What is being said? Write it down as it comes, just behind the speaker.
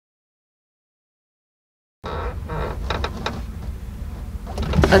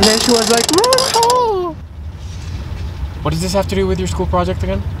And then she was like, oh. What does this have to do with your school project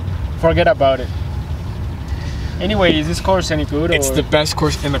again? Forget about it. Anyway, is this course any good? It's the best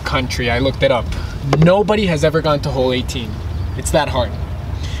course in the country. I looked it up. Nobody has ever gone to hole 18. It's that hard.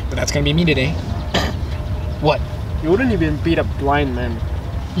 But that's gonna be me today. What? You wouldn't even beat a blind man.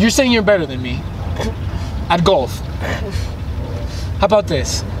 You're saying you're better than me at golf. How about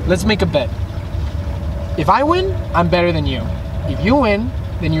this? Let's make a bet. If I win, I'm better than you. If you win,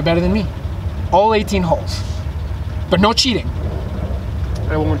 then you're better than me. All 18 holes. But no cheating.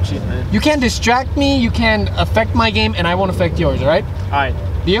 I won't cheat, man. You can't distract me, you can't affect my game, and I won't affect yours, alright? Alright.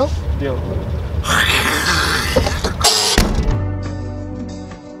 Deal? Deal.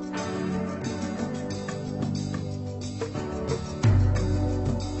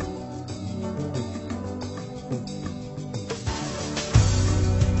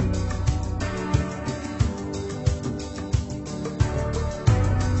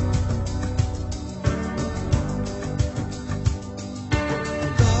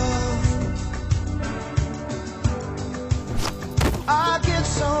 I get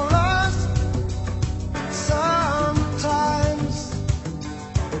so lost sometimes.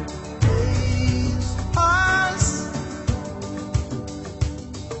 Days pass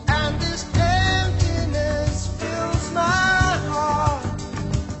and this emptiness fills my heart.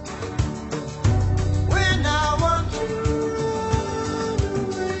 When I want to run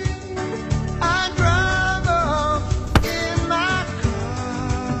away, I drive off in my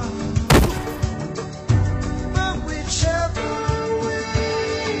car. But whichever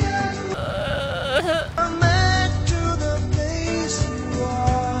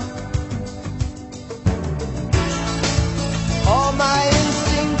all my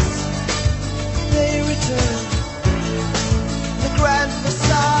instincts, they return. The grand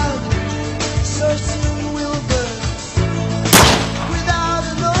facade so soon will burn. Without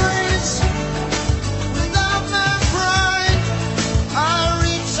a noise, without my pride, I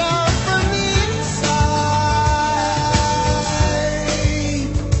reach out from inside.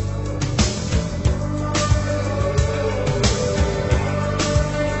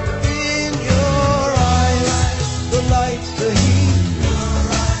 In your eyes, the light, the heat,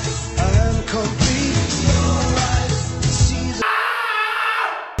 I am complete. See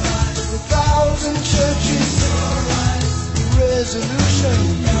the thousand churches, the resolution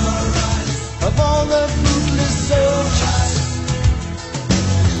of all the fruitless soldiers.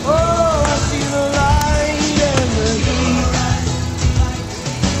 Oh, I see the light and the heat.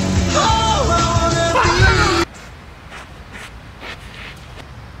 Oh, I wanna be.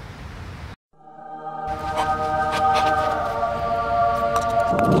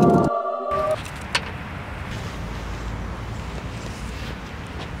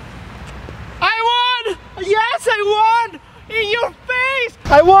 Yes, I won! In your face!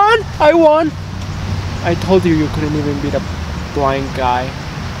 I won! I won! I told you couldn't even beat a blind guy.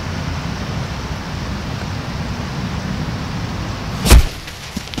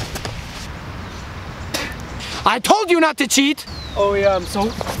 I told you not to cheat! Oh yeah, I'm so...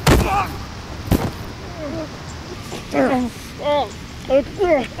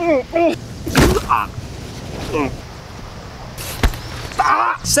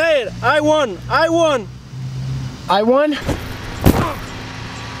 Say it! I won! I won! I won?